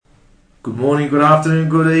Good morning, good afternoon,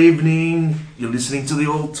 good evening. You're listening to the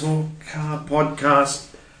All Talk Car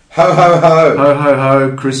Podcast. Ho, ho, ho. Ho, ho,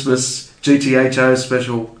 ho, Christmas, GTHO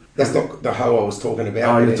special. That's not the hoe I was talking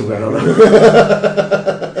about. Oh, you're talking about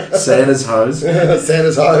that. Santa's hose.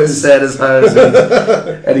 Santa's hose. Santa's hose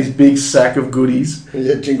and his big sack of goodies.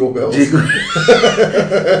 Yeah, jingle bells. His bells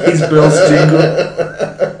jingle.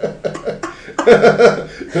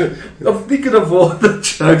 I'm thinking of all the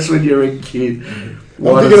jokes when you're a kid.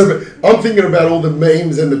 I'm thinking about all the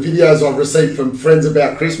memes and the videos I've received from friends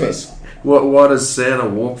about Christmas. Why does Santa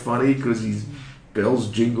walk funny? Because his bells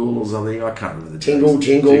jingle or something. I can't remember the Jingle.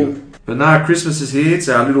 But no, Christmas is here. It's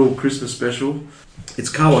our little Christmas special. It's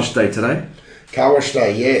car wash day today. Car wash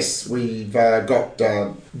day, yes. We've got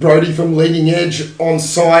Brody from Leading Edge on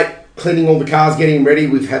site, cleaning all the cars, getting ready.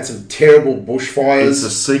 We've had some terrible bushfires. It's a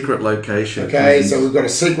secret location. Okay, so we've got a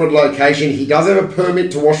secret location. He does have a permit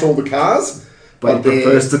to wash all the cars. But he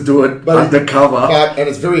prefers to do it undercover. And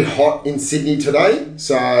it's very hot in Sydney today.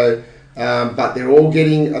 So, but they're all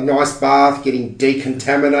getting a nice bath, getting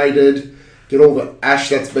decontaminated, get all the ash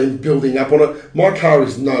that's been building up on it. My car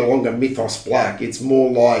is no longer Mythos black. It's more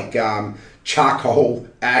like charcoal,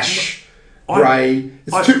 ash, grey.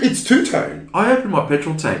 It's two-tone. I opened my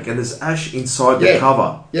petrol tank and there's ash inside the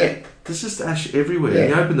cover. Yeah. There's just ash everywhere. Yeah.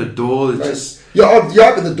 You open the door, there's just... You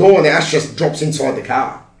open the door and the ash just drops inside the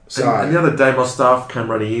car. So, and the other day my staff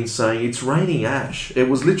came running in saying it's raining ash. It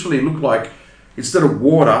was literally looked like instead of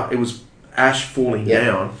water, it was ash falling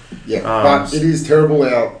down. Yeah, but it is terrible.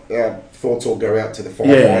 Our thoughts all go out to the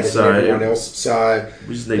firefighters and everyone else. So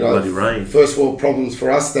we just need bloody rain. First world problems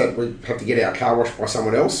for us that we have to get our car washed by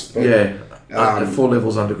someone else. But, 4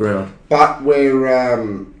 levels underground. But we're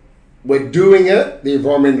doing it the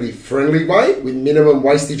environmentally friendly way with minimum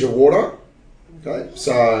wastage of water. Okay,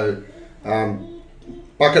 so.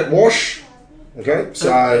 Bucket wash, okay,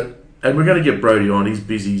 so... And we're going to get Brody on, he's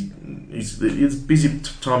busy, it's busy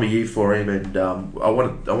time of year for him, and I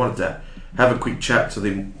wanted to have a quick chat to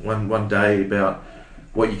them one day about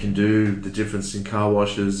what you can do, the difference in car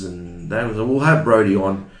washes, and that. We'll have Brody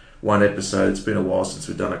on one episode. It's been a while since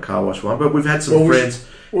we've done a car wash one, but we've had some friends...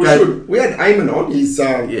 We had Eamon on, he's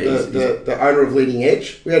the owner of Leading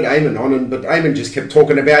Edge. We had Eamon on, but Eamon just kept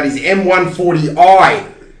talking about his M140i.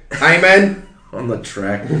 Eamon... on the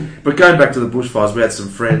track. But going back to the bushfires, we had some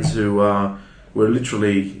friends who were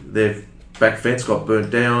literally, their back fence got burnt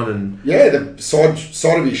down, and the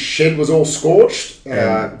side of his shed was all scorched.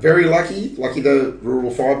 Very lucky the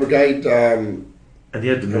Rural Fire Brigade. And he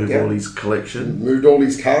had to move all his collection. Moved all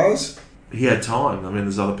his cars. He had time. I mean,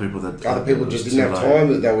 there's other people that... Other people just didn't have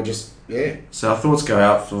time. That they were just, So our thoughts go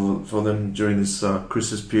out for them during this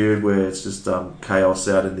Christmas period where it's just chaos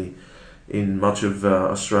out in much of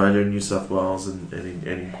Australia, New South Wales and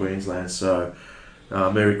in Queensland. So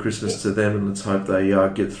Merry Christmas to them, and let's hope they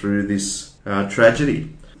get through this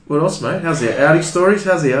tragedy. What else, mate? How's the Audi stories?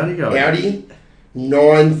 How's the Audi going? Audi,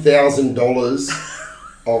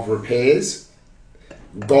 $9,000 of repairs.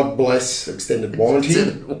 God bless extended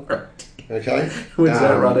warranty. Okay. When's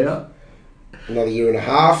that run out? Another year and a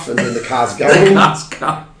half, and then the car's going.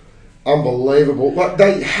 Unbelievable. Like,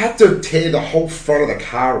 they had to tear the whole front of the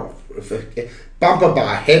car off. Bumper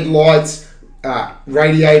bar, headlights,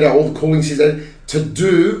 radiator, all the cooling system, to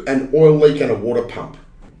do an oil leak and a water pump.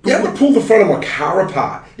 You had to pull the front of my car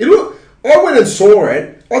apart. I went and saw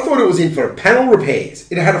it. I thought it was in for panel repairs.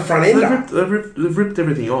 It had a front ender. They've ripped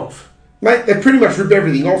everything off. Mate, they pretty much rip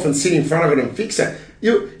everything off and sit in front of it and fix it.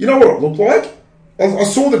 You know what it looked like? I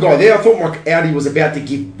saw the guy there. I thought my Audi was about to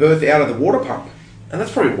give birth out of the water pump. And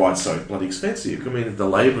that's probably why it's so bloody expensive. I mean, the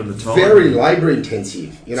labour and the time. Very labour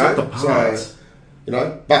intensive, you know. It's not the parts.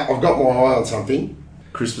 So, but I've got my eye on something.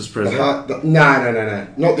 Christmas present? No.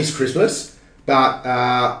 Not this Christmas. But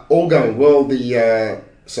all going well.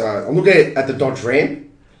 So I'm looking at the Dodge Ram.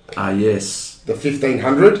 Yes. The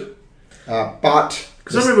 1500. But...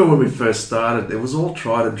 Because I remember when we first started, it was all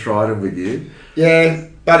tried and with you. Yeah,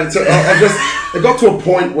 but it got to a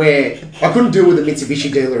point where I couldn't deal with the Mitsubishi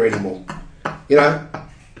dealer anymore. You know?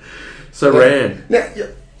 So Ram. Now,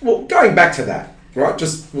 well, going back to that, right?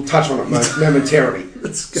 We'll touch on it momentarily.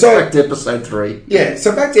 Let's go back to episode 3. Yeah,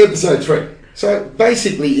 so back to episode 3. So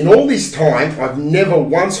basically, in all this time, I've never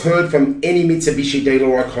once heard from any Mitsubishi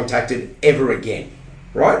dealer I contacted ever again,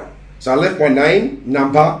 right? So I left my name,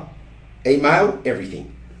 number, email,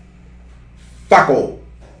 everything. Fuck all,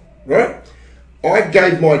 right? I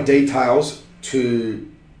gave my details to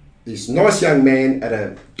this nice young man at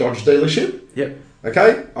a Dodge dealership. Yep.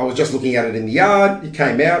 Okay, I was just looking at it in the yard. He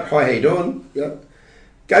came out. Hi, how you doing? Yep.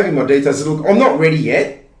 Gave him my details. Said, look, I'm not ready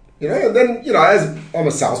yet. And then, as I'm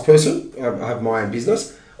a salesperson, I have my own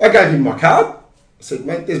business. I gave him my card. I said,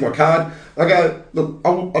 mate, there's my card. I go, look,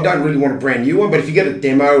 I don't really want a brand new one, but if you get a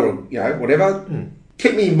demo or, whatever,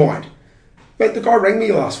 keep me in mind. Mate, the guy rang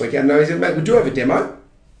me last week and he said, mate, we do have a demo.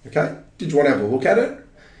 Okay. Did you want to have a look at it?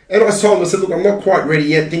 And I told him, I said, look, I'm not quite ready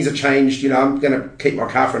yet. Things have changed. I'm going to keep my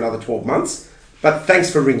car for another 12 months. But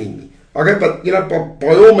thanks for ringing me. Okay. But,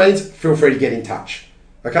 by all means, feel free to get in touch.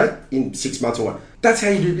 Okay. In 6 months or what. That's how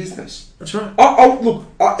you do business. That's right.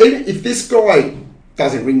 Even if this guy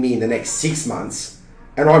doesn't ring me in the next 6 months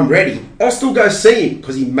and I'm ready, I'll still go see him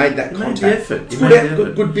because he made that contact. Made the effort. He made the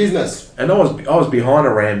effort. Good business. And I was behind a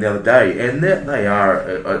Ram the other day, and they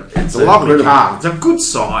are. It's a lovely car. It's a good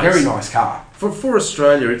size. Very nice car. For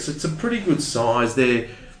Australia, it's a pretty good size. They're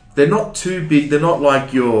not too big. They're not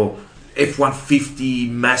like your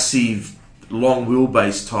F-150 massive long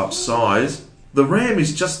wheelbase type size. The Ram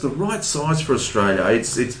is just the right size for Australia.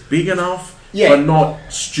 It's big enough, but not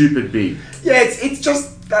stupid big. Yeah, it's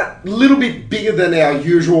just that little bit bigger than our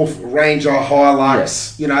usual Ranger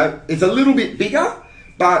Hilux. Yeah. It's a little bit bigger,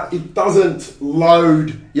 but it doesn't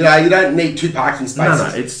load. You don't need 2 parking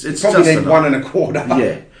spaces. No, it's you probably just need 1.25.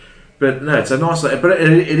 Yeah, but no, it's a nice. But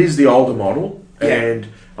it is the older model, and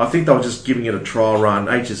I think they were just giving it a trial run.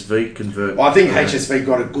 HSV convert. I think HSV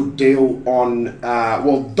got a good deal on.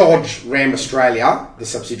 Dodge Ram Australia, the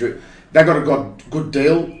subsidiary, they got a good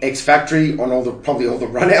deal ex factory on probably all the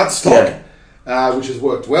run out stock. Yeah. Which has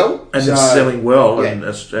worked well. And it's selling well, and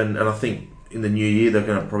I think in the new year they're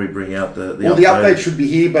going to probably bring out the update. The update should be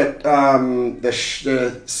here, but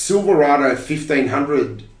the Silverado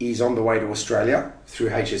 1500 is on the way to Australia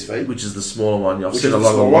through HSV. Which is the smaller one. I've which seen is a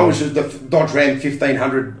lot of one, which is the Dodge Ram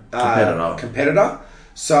 1500 competitor.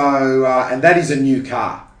 So, and that is a new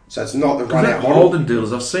car. So it's not the run-out model. Holden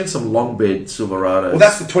dealers, I've seen some long bed Silverados. Well,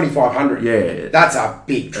 that's the 2500. Yeah, that's a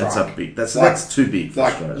big truck. That's too big for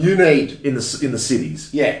Australia. You need in the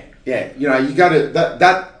cities. Yeah. You go to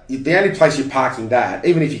that. The only place you're parking that,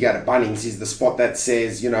 even if you go to Bunnings, is the spot that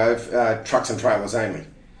says trucks and trailers only.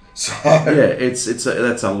 So it's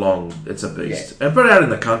a beast. Yeah. But out in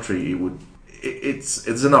the country, it's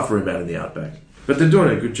enough room out in the outback. But they're doing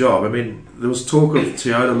a good job. I mean, there was talk of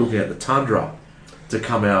Toyota looking at the Tundra to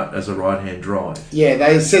come out as a right-hand drive. Yeah,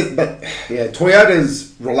 they said, but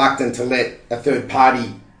Toyota's reluctant to let a third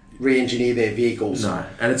party re-engineer their vehicles. No,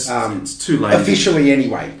 and it's too late officially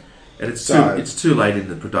anyway. And it's too late in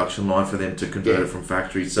the production line for them to convert it from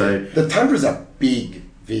factory. So the Tundra's a big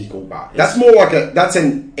vehicle, but that's more like that's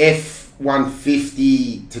an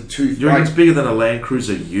F-150 to 2. You reckon it's bigger than a Land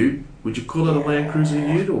Cruiser Ute? Would you call it a Land Cruiser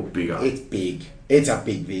Ute or bigger? It's big. It's a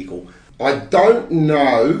big vehicle. I don't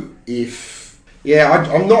know if. Yeah, I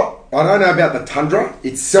don't know about the Tundra.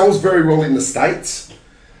 It sells very well in the States.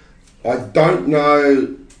 I don't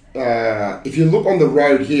know if you look on the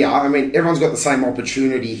road here. I mean, everyone's got the same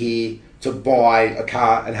opportunity here to buy a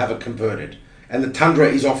car and have it converted. And the Tundra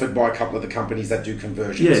is offered by a couple of the companies that do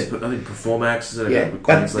conversions. Yeah, but I think Performax is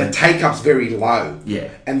but the take-up's very low. Yeah.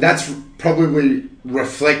 And that's probably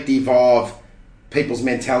reflective of people's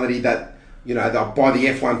mentality that, they'll buy the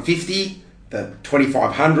F-150, the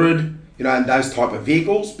 2500, and those type of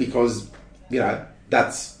vehicles because, they're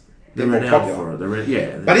more popular. For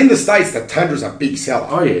it. But in the States, the Tundra's a big seller.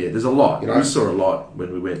 Oh, yeah, there's a lot. We saw a lot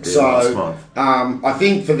when we went there last month. I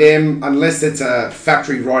think for them, unless it's a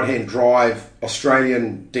factory right-hand drive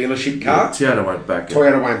Australian dealership car, Toyota won't back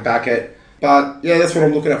it. But, that's what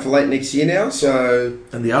I'm looking at for late next year now. So,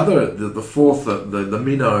 and the other, the fourth, the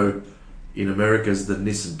minnow in America is the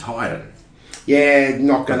Nissan Titan. Yeah,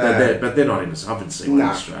 not going to... But they're not in... I haven't seen one in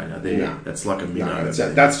Australia. That's like a minnow.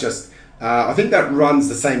 That's just... I think that runs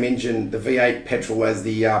the same engine, the V8 petrol, as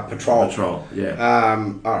the Patrol. Yeah. I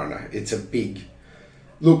don't know. It's a big...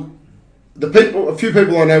 Look, a few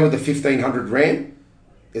people I know with the 1500 Ram,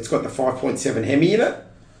 it's got the 5.7 Hemi in it.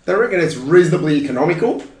 They reckon it's reasonably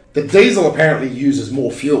economical. The diesel apparently uses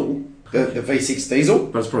more fuel, the V6 diesel.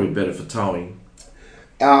 But it's probably better for towing.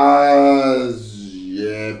 Yeah,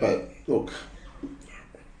 but look...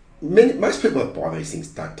 most people that buy these things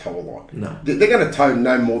don't tow a lot. No. They're going to tow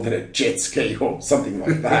no more than a jet ski or something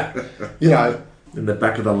like that. In the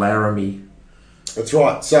back of the Laramie. That's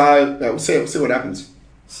right. So we'll see what happens.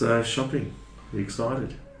 So shopping. Are you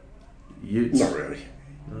excited? Utes? Not really.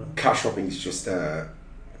 No. Car shopping is just a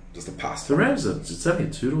pastime. The Ram's it's only a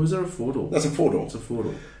 2-door. Is there a 4-door? That's a 4-door. It's a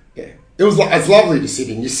 4-door. Yeah. It's lovely to sit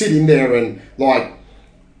in. You sit in there and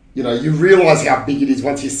you realise how big it is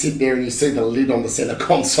once you sit there and you see the lid on the centre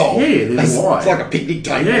console. Yeah, it's like a picnic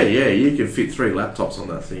table. Yeah, you can fit 3 laptops on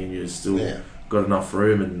that thing and you've still got enough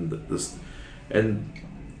room. And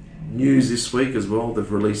news this week as well,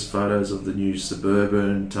 they've released photos of the new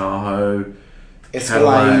Suburban, Tahoe,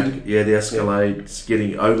 Escalade. Cadillac, yeah, the Escalade, it's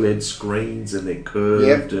getting OLED screens and they're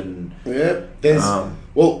curved and There's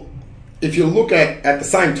well, if you look at the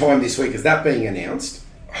same time this week as that being announced,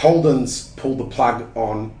 Holden's pulled the plug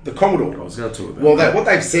on the Commodore. I was going to talk about Well, that. what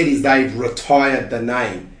they've said is they've retired the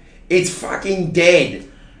name. It's fucking dead.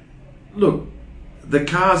 Look, the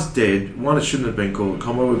car's dead. One, it shouldn't have been called a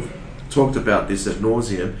Commodore. We've talked about this ad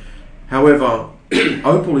nauseum. However,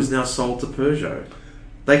 Opel is now sold to Peugeot.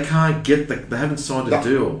 They can't get they haven't signed a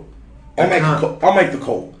deal. I'll make the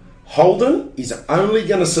call. Holden is only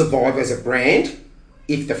going to survive as a brand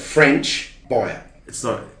if the French buy it. It's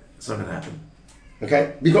not going to happen.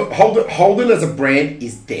 Okay? Because Holden as a brand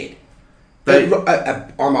is dead.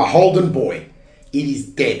 I'm a Holden boy. It is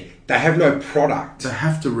dead. They have no product. They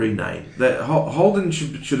have to rename. Holden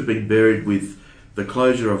should have been buried with the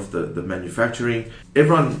closure of the manufacturing.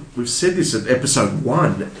 Everyone, we've said this in episode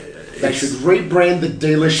 1. They should rebrand the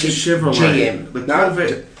dealership Chevrolet. GM. The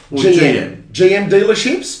Corvette, GM. GM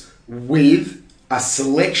dealerships with a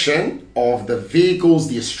selection of the vehicles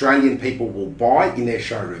the Australian people will buy in their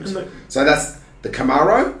showrooms. So that's the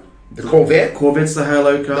Camaro, the Corvette. Corvette's the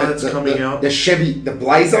Halo car that's coming out. The Chevy, the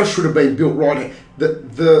Blazer should have been built right here.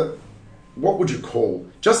 The what would you call?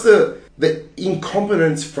 Just the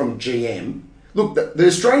incompetence from GM. Look, the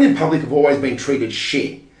Australian public have always been treated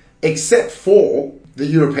shit, except for the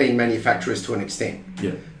European manufacturers to an extent.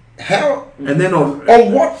 Yeah. How and then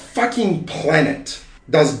on what fucking planet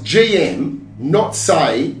does GM not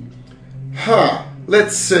say,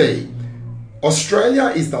 let's see, Australia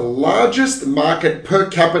is the largest market per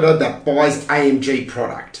capita that buys AMG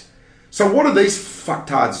product. So what do these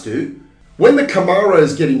fucktards do? When the Camaro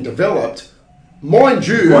is getting developed, mind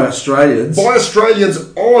you, by Australians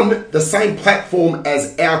on the same platform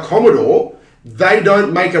as our Commodore, they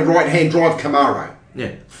don't make a right-hand drive Camaro.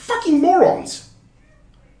 Yeah. Fucking morons.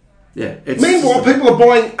 Yeah. Meanwhile, people are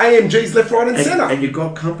buying AMGs left, right, and centre. And you've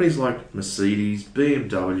got companies like Mercedes,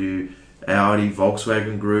 BMW, Audi,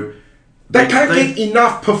 Volkswagen Group. They can't get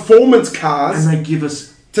enough performance cars and they give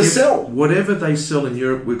us to sell. Whatever they sell in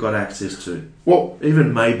Europe, we've got access to. Well,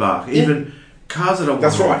 even Maybach, even cars that are.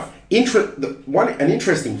 That's right. An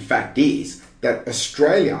interesting fact is that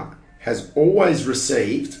Australia has always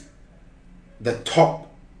received the top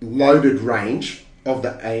loaded range of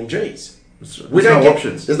the AMGs. There's no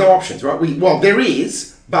options. There's no options, right? There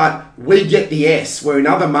is, but we get the S, where in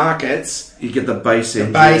other markets you get the base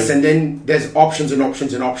engine. And then there's options and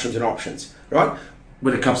options and options and options, right?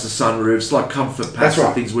 When it comes to sunroofs, like comfort packs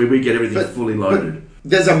and things where we get everything fully loaded. But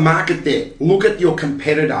there's a market there. Look at your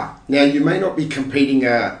competitor. Now, you may not be competing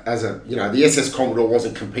the SS Commodore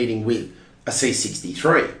wasn't competing with a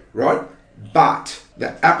C63, right? But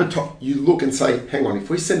the appetite, you look and say, hang on, if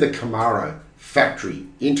we send a Camaro factory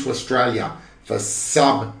into Australia for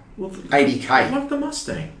sub 80k. Like the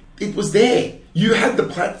Mustang. It was there. You had the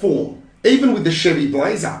platform. Even with the Chevy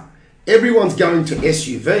Blazer, everyone's going to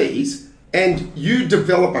SUVs and you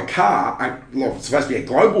develop a car, it's supposed to be a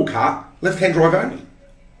global car, left-hand drive only.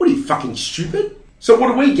 What are you, fucking stupid? So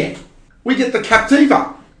what do we get? We get the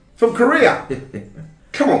Captiva from Korea.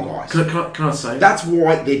 Come on, guys. Can I say? That's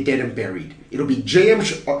why they're dead and buried. It'll be GM.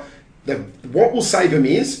 What will save them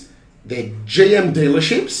is they're GM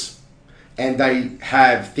dealerships, and they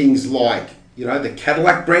have things like, the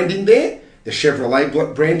Cadillac brand in there, the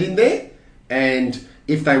Chevrolet brand in there, and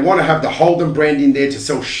if they want to have the Holden brand in there to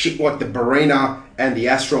sell shit like the Barina and the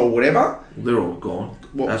Astra or whatever, they're all gone.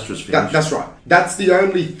 Astra's finished. That's right. That's the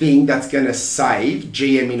only thing that's going to save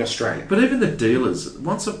GM in Australia. But even the dealers,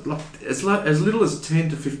 as little as 10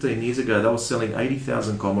 to 15 years ago, they were selling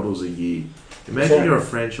 80,000 Commodores a year. Imagine you're a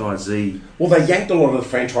franchisee. Well, they yanked a lot of the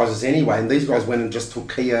franchises anyway, and these guys went and just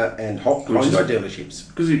took Kia and Hyundai dealerships.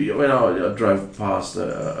 Because when I drove past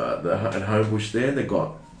at Homebush there,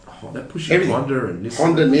 they're pushing everything. Honda and Nissan.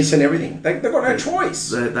 Honda, Nissan, everything. They've got no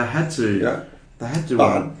choice. They had to. They had to.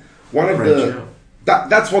 But one of the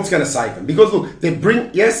that's what's going to save them, because look,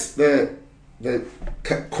 the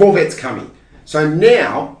Corvette's coming. So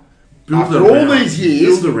now, after all these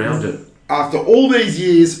years, build around it. After all these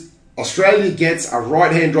years, Australia gets a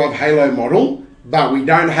right-hand drive Halo model, but we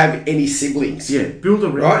don't have any siblings. Yeah, build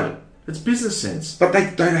around it. It's business sense. But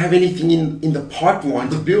they don't have anything in the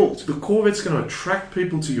pipeline to build. The Corvette's going to attract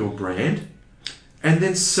people to your brand and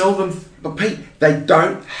then sell them. But Pete, they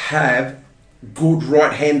don't have good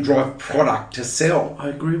right-hand drive product to sell. I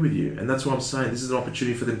agree with you. And that's what I'm saying. This is an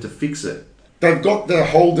opportunity for them to fix it. They've got the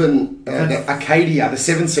Holden, the Acadia, the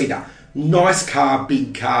 7-seater. Nice car,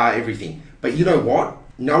 big car, everything. But you know what?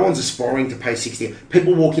 No one's aspiring to pay 60.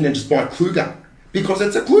 People walk in and just buy a Kluger because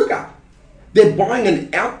it's a Kluger. They're buying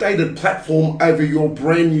an outdated platform over your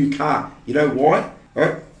brand new car. You know why?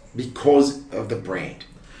 Right? Because of the brand.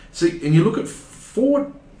 See, and you look at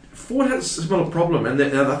Ford. Ford has a similar problem, and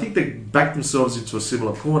I think they backed themselves into a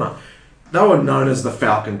similar corner. They were known as the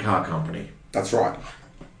Falcon Car Company. That's right.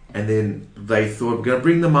 And then they thought, we're going to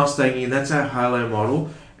bring the Mustang in, that's our Halo model,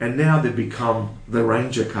 and now they've become the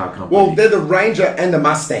Ranger Car Company. Well, they're the Ranger and the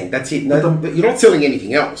Mustang. That's it. No, you're not selling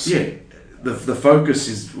anything else. Yeah. The focus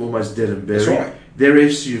is almost dead and buried. That's right. Their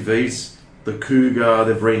SUVs, the Cougar,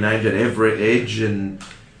 they've renamed it Everett Edge, and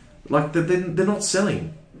like they're not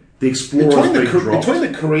selling. The Explorer's been dropped.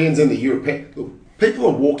 Between the Koreans and the European, look, people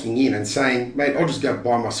are walking in and saying, mate, I'll just go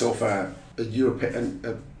buy myself a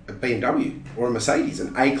BMW or a Mercedes,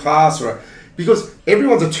 an A-Class, because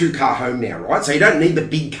everyone's a two-car home now, right? So you don't need the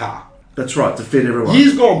big car. That's right, to fit everyone.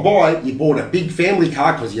 Years gone by, you bought a big family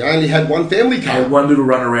car because you only had one family car. And one little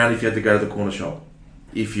run around if you had to go to the corner shop.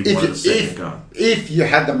 If you wanted a second car. If you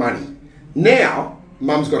had the money. Now,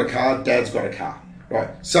 mum's got a car, dad's got a car. Right.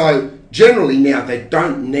 So generally now they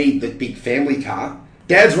don't need the big family car.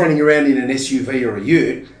 Dad's running around in an SUV or a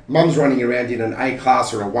Ute. Mum's running around in an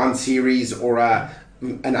A-Class or a 1 Series or an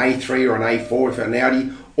A3 or an A4 if an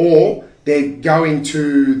Audi. Or they're going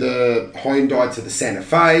to the Hyundai to the Santa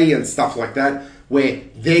Fe and stuff like that, where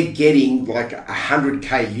they're getting like a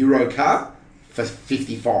 100k Euro car for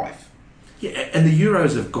 55. Yeah, and the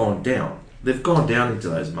Euros have gone down. They've gone down into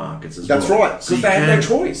those markets as That's well. right, because they had no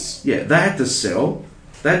choice. Yeah, they had to sell.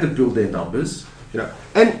 They had to build their numbers. You know,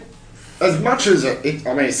 and as much as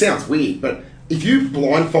it sounds weird, but if you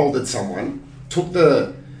blindfolded someone, took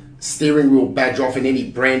the steering wheel badge off and any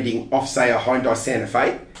branding off, say, a Hyundai Santa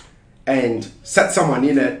Fe, and sat someone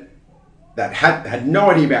in it that had no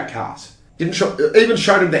idea about cars, even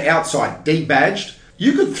showed them the outside, debadged,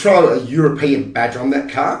 you could throw a European badge on that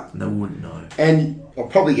car. They wouldn't know. And I'll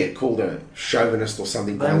probably get called a chauvinist or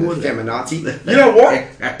something by the feminazi. You know what?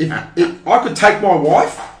 if I could take my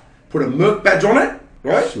wife, put a Merc badge on it,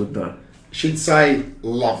 right? Should though. She'd say,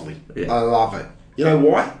 lovely. Yeah. I love it. You know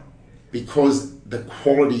why? Because the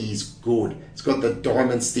quality is good. It's got the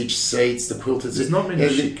diamond stitch seats, the quilted seats. There's not many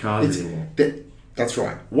shit cars anymore. That's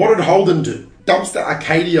right. What did Holden do? Dumps the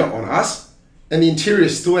Arcadia on us, and the interior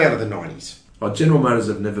is still out of the 90s. Oh, General Motors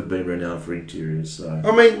have never been renowned for interiors, so...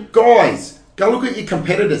 I mean, guys, go look at your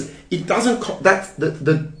competitors. It doesn't... That's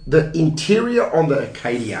the interior on the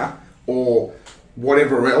Arcadia or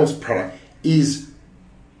whatever else product is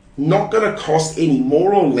not going to cost any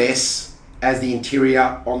more or less as the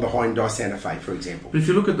interior on the Hyundai Santa Fe, for example. But if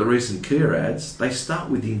you look at the recent Kia ads, they start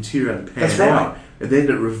with the interior and pan That's right. out, and then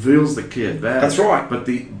it reveals the Kia badge. That's right. But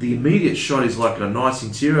the immediate shot is like a nice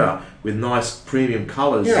interior with nice premium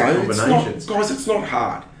colours and combinations. It's not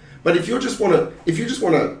hard. But if you just want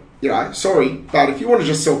to, sorry, but if you want to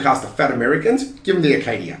just sell cars to fat Americans, give them the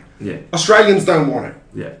Arcadia. Yeah. Australians don't want it.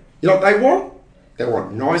 Yeah. You know what they want? They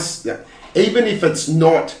want nice, even if it's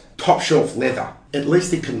not top shelf leather, at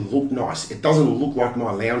least it can look nice. It doesn't look like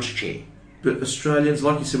my lounge chair. But Australians,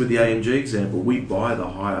 like you said with the AMG example, we buy the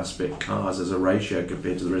higher spec cars as a ratio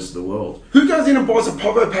compared to the rest of the world. Who goes in and buys a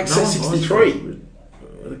Pogo Pack C63?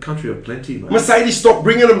 The country of plenty, mate. Mercedes stopped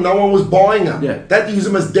bringing them, no one was buying them. Yeah. They'd use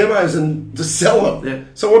them as demos and to sell them. Yeah.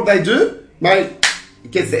 So what they do? Mate,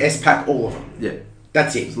 it gets the S-Pack, all of them. Yeah.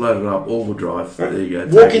 That's it. It's loaded up, all-wheel drive. Right. There you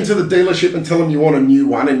go. Walk into the dealership and tell them you want a new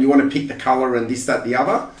one and you want to pick the colour and this, that, the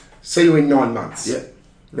other. See you in 9 months. Yeah.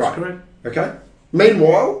 That's correct. Okay.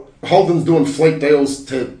 Meanwhile, Holden's doing fleet deals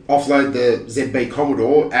to offload the ZB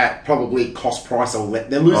Commodore at probably cost price or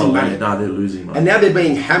they're losing money. No, they're losing money. And now they're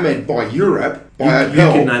being hammered by Europe, by you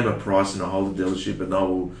can name a price in a Holden dealership and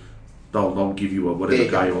they'll give you whatever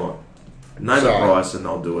car you want. Name a price and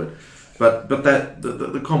they'll do it. But that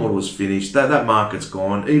the Commodore's finished. That market's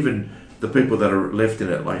gone. Even the people that are left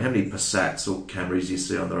in it, like how many Passats or Camrys you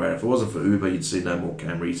see on the road? If it wasn't for Uber, you'd see no more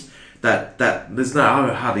Camrys.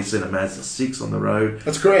 I've hardly seen a Mazda 6 on the road.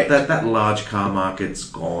 That's correct. That large car market's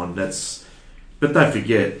gone. But don't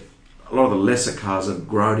forget, a lot of the lesser cars have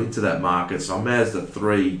grown into that market. So a Mazda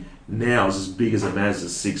 3 now is as big as a Mazda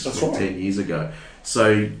 6 from 10 years ago.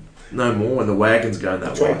 So no more, and the wagon's going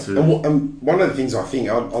that way too. And one of the things I think,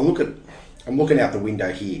 I'm looking out the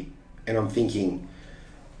window here, and I'm thinking,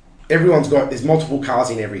 there's multiple cars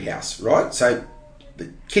in every house, right? So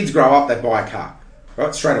the kids grow up, they buy a car.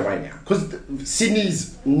 Right, straight away now. Because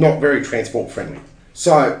Sydney's not very transport friendly.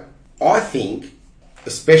 So I think,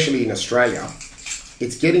 especially in Australia,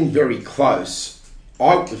 it's getting very close.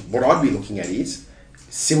 What I'd be looking at is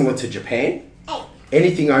similar to Japan.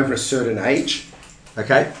 Anything over a certain age,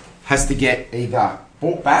 okay, has to get either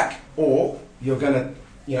bought back or you're going to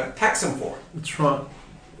tax them for it. That's right.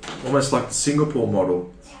 almost like the Singapore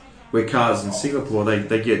model, where cars in Singapore,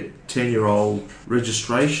 they get 10-year-old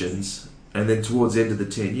registrations, and then towards the end of the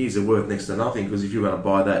 10 years, they're worth next to nothing, because if you're going to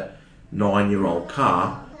buy that 9-year-old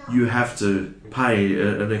car, you have to pay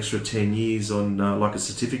an extra 10 years on like a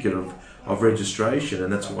certificate of registration,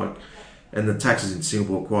 and that's why. And the taxes in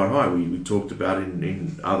Singapore are quite high. We talked about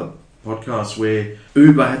in other podcasts where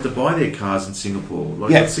Uber had to buy their cars in Singapore,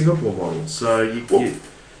 like the Singapore model. So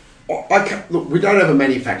look, we don't have a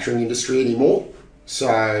manufacturing industry anymore,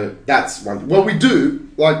 so that's one. Well, we do.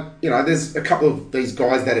 Like, there's a couple of these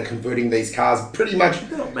guys that are converting these cars, pretty much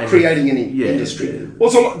creating an industry. Yeah.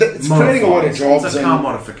 Well, it's creating a lot of jobs. It's a car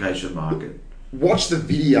modification market. Watch the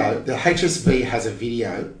video. The HSV has a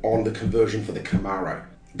video on the conversion for the Camaro.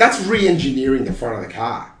 That's re-engineering the front of the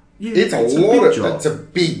car. Yeah, it's a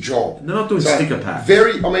big job. They're not doing sticker packs.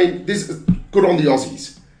 This is good on the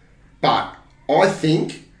Aussies, but I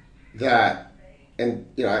think that, and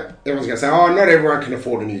everyone's going to say, oh, not everyone can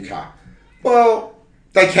afford a new car. Well,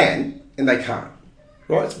 they can and they can't.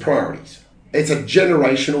 Right? It's priorities. It's a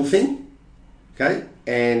generational thing. Okay,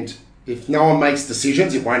 and if no one makes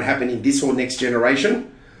decisions, it won't happen in this or next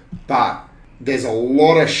generation. But there's a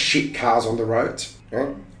lot of shit cars on the roads.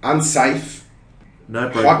 Right? Unsafe, high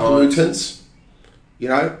pollutants,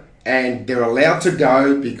 and they're allowed to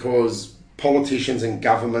go because politicians and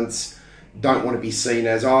governments don't want to be seen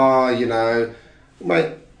as, mate.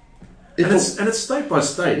 And it's state by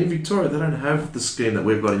state. In Victoria, they don't have the scheme that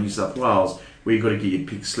we've got in New South Wales, where you've got to get your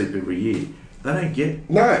pig slip every year. They don't get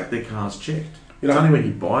their cars checked. It's only when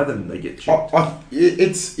you buy them they get checked.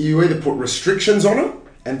 You either put restrictions on them,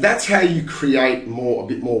 and that's how you create a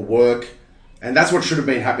bit more work. And that's what should have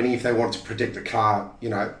been happening if they wanted to protect a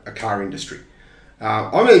car industry.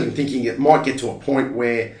 I'm even thinking it might get to a point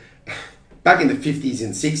where, back in the 50s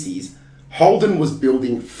and 60s, Holden was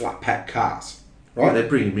building flat pack cars. Right? Yeah, they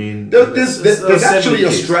bring them in. There's actually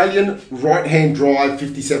Australian right-hand drive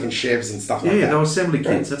 57 Chevs and stuff like that. Yeah, they're assembly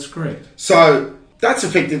kits. That's correct. So that's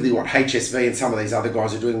effectively what HSV and some of these other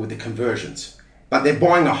guys are doing with the conversions. But they're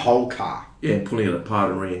buying a whole car. Yeah, and pulling it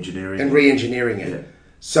apart and re-engineering it. Yeah.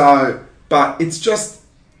 So... But it's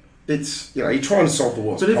you're trying to solve the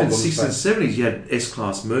world's problems. But even problems. in the 60s and 70s, you had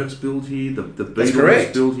S-Class Mercs built here, the Beetle was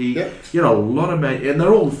built here. Yep. A lot of and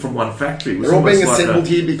they're all from one factory. They're all being assembled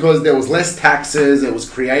here because there was less taxes, it was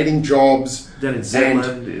creating jobs. Down in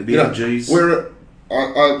Zealand, the LGs.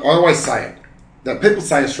 I always say it, that people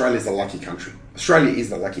say Australia's a lucky country. Australia is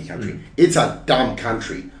the lucky country. It's a dumb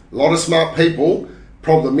country. A lot of smart people.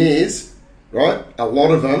 Problem is, right, a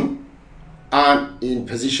lot of them aren't in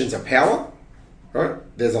positions of power, right?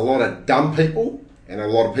 There's a lot of dumb people and a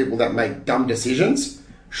lot of people that make dumb decisions,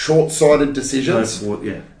 short-sighted decisions,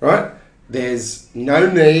 right? There's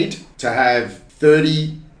no need to have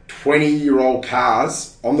 30, 20-year-old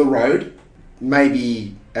cars on the road,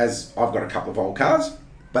 maybe, as I've got a couple of old cars,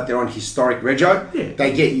 but they're on historic rego. Yeah.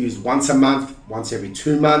 They get used once a month, once every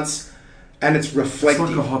 2 months, and it's reflective.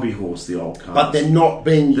 It's like a hobby horse, the old cars. But they're not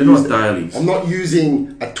being used. They're not dailies. I'm not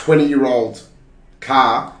using a 20-year-old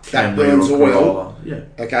car that burns oil,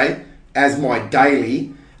 okay, as my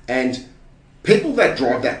daily. And people that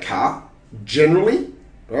drive that car, generally,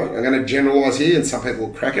 right, I'm going to generalise here and some people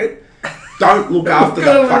will crack it, don't look after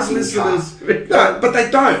the fucking car. No, but they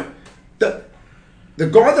don't. The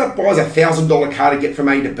guy that buys $1,000 car to get from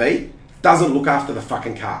A to B doesn't look after the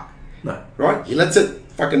fucking car. No. Right? He lets it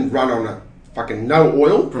fucking run on a fucking no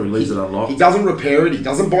oil. Probably leaves it unlocked. He doesn't repair it. He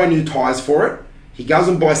doesn't buy new tyres for it. He goes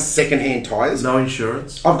and buys second-hand tyres. No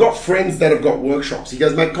insurance. I've got friends that have got workshops. He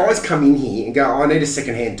goes, mate, guys come in here and go, I need a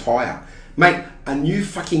second-hand tyre. Mate, a new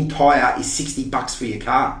fucking tyre is $60 for your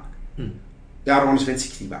car. I don't want to spend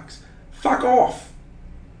 $60. Fuck off.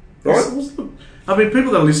 Right? I mean,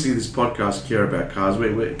 people that are listening to this podcast care about cars.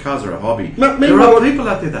 Cars are a hobby. There are people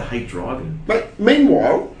out there that hate driving. Mate,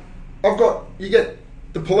 meanwhile, you get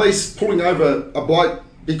the police pulling over a bloke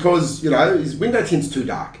because, his window tint's too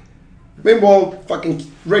dark. Meanwhile,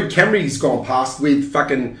 fucking red Camry's gone past with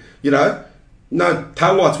fucking, no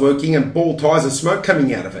taillights working and ball tyres and smoke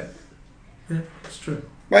coming out of it. Yeah, that's true.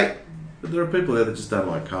 Mate. But there are people there that just don't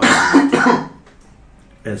like cars.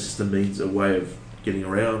 And it's just a way of getting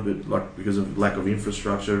around, but because of lack of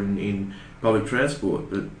infrastructure in public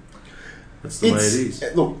transport. But that's the way it is.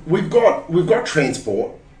 Look, we've got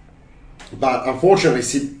transport, but unfortunately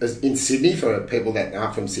in Sydney, for people that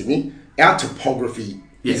aren't from Sydney, our topography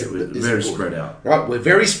is very spread out. Right, we're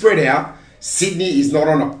very spread out. Sydney is not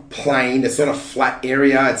on a plain; it's not a flat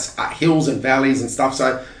area. It's hills and valleys and stuff.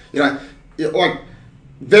 So like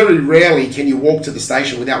very rarely can you walk to the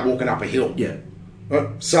station without walking up a hill. Yeah. Right?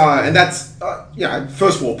 So, and that's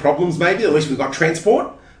first world problems maybe. At least we've got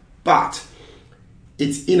transport. but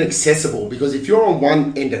it's inaccessible because if you're on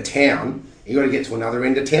one end of town, you got to get to another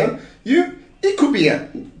end of town. It could be a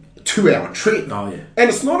 2-hour trip. Oh, yeah. And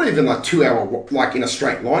it's not even like 2 hour, like in a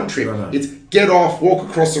straight line trip. No. It's get off, walk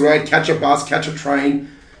across the road, catch a bus, catch a train.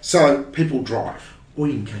 So people drive. Or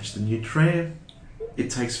you can catch the new tram. It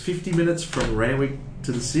takes 50 minutes from Randwick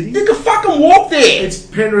to the city. You can fucking walk there. It's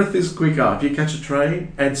Penrith is quicker if you catch a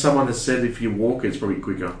train, and someone has said if you walk, it's probably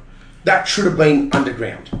quicker. That should have been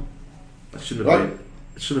underground. That shouldn't have Right. been.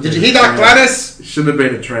 It should have Did been you a hear that, tram. Gladys? It shouldn't have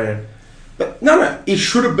been a tram. But no. It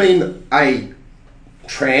should have been a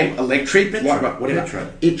tram, electric, Metro. whatever. Metro.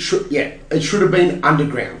 It should have been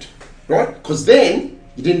underground, right? Because then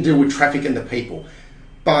you didn't deal with traffic and the people.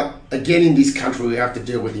 But again, in this country, we have to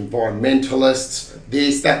deal with environmentalists,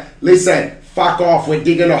 this, that. Listen, fuck off. We're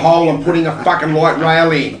digging a hole and putting a fucking light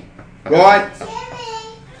rail in, right?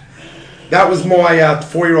 That was my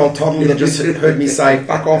 4-year-old toddler that just heard me say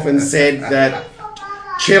fuck off and said that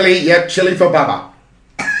chili for Bubba.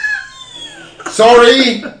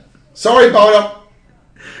 Sorry, Bubba.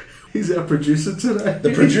 He's our producer today.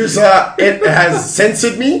 The producer it has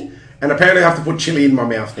censored me, and apparently I have to put chili in my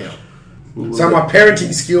mouth now. So my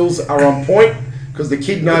parenting skills are on point because the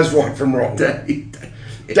kid knows right from wrong. Daddy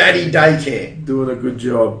daycare. doing a good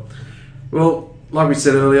job. Well, like we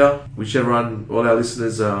said earlier, we should run all our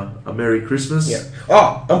listeners a Merry Christmas. Yeah.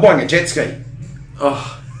 Oh, I'm buying a jet ski.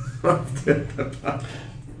 Oh,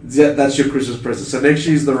 that's your Christmas present. So next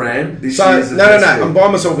year's the Ram. This So year's the no. jet ski. I'm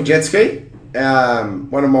buying myself a jet ski.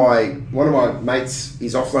 One of my mates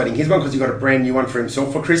is offloading his one because he got a brand new one for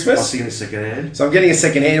himself for I'll Christmas. see you in a second hand. So I'm getting a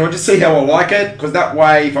second hand. I'll just see how I like it because that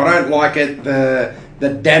way, if I don't like it, the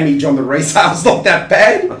damage on the resale's not that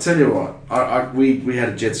bad. I'll tell you what. We had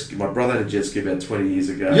a jet ski. My brother had a jet ski about 20 years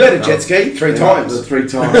ago. You had a jet ski 3 times. 3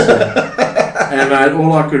 times. And mate,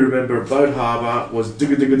 all I could remember at Boat Harbour was trying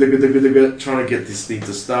to get this thing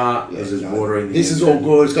to start. There's just water in the This is engine. all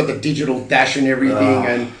good. It's got the digital dash and everything,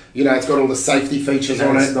 and it's got all the safety features And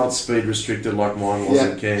on it's it. not speed restricted like mine was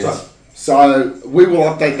in Cairns. So we will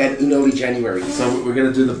update that in early January. So we're going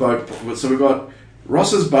to do the boat. So we've got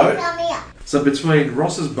Ross's boat. So between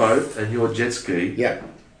Ross's boat and your jet ski, Yeah.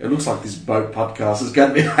 it looks like this boat podcast is going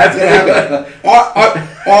to be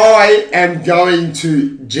I am going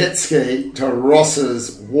to jet ski to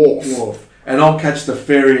Ross's wharf. And I'll catch the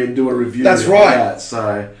ferry and do a review. That's of right. That.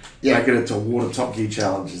 So Yeah. make it into Water Top Gear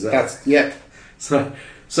Challenge. Is that? That's yeah.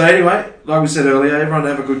 So anyway, like we said earlier, everyone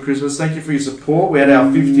have a good Christmas. Thank you for your support. We had our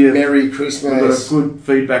 50th. Merry We got a Christmas. good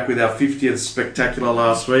feedback with our 50th spectacular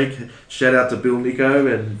last week. Shout out to Bill Nico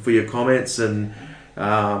and for your comments, and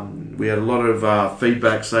we had a lot of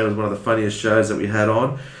feedback saying it was one of the funniest shows that we had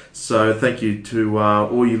on. So thank you to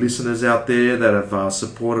all you listeners out there that have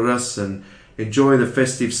supported us, and enjoy the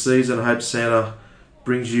festive season. I hope Santa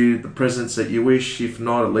brings you the presents that you wish. If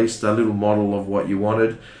not, at least a little model of what you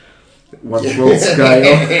wanted. 1/12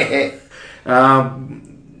 scale.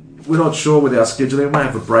 We're not sure with our scheduling. We may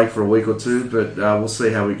have a break for a week or two, but we'll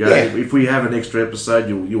see how we go. Yeah. If we have an extra episode,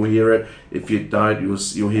 you'll hear it. If you don't,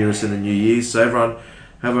 you'll hear us in the new year. So everyone,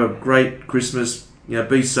 have a great Christmas.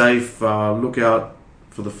 Be safe. Look out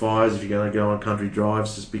for the fires if you're going to go on country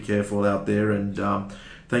drives. Just be careful out there. And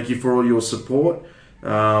thank you for all your support.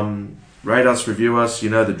 Rate us, review us. You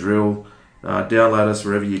know the drill. Download us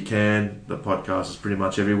wherever you can. The podcast is pretty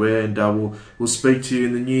much everywhere, and we'll speak to you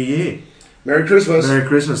in the new year. Merry Christmas. Merry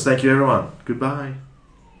Christmas. Thank you, everyone. Goodbye.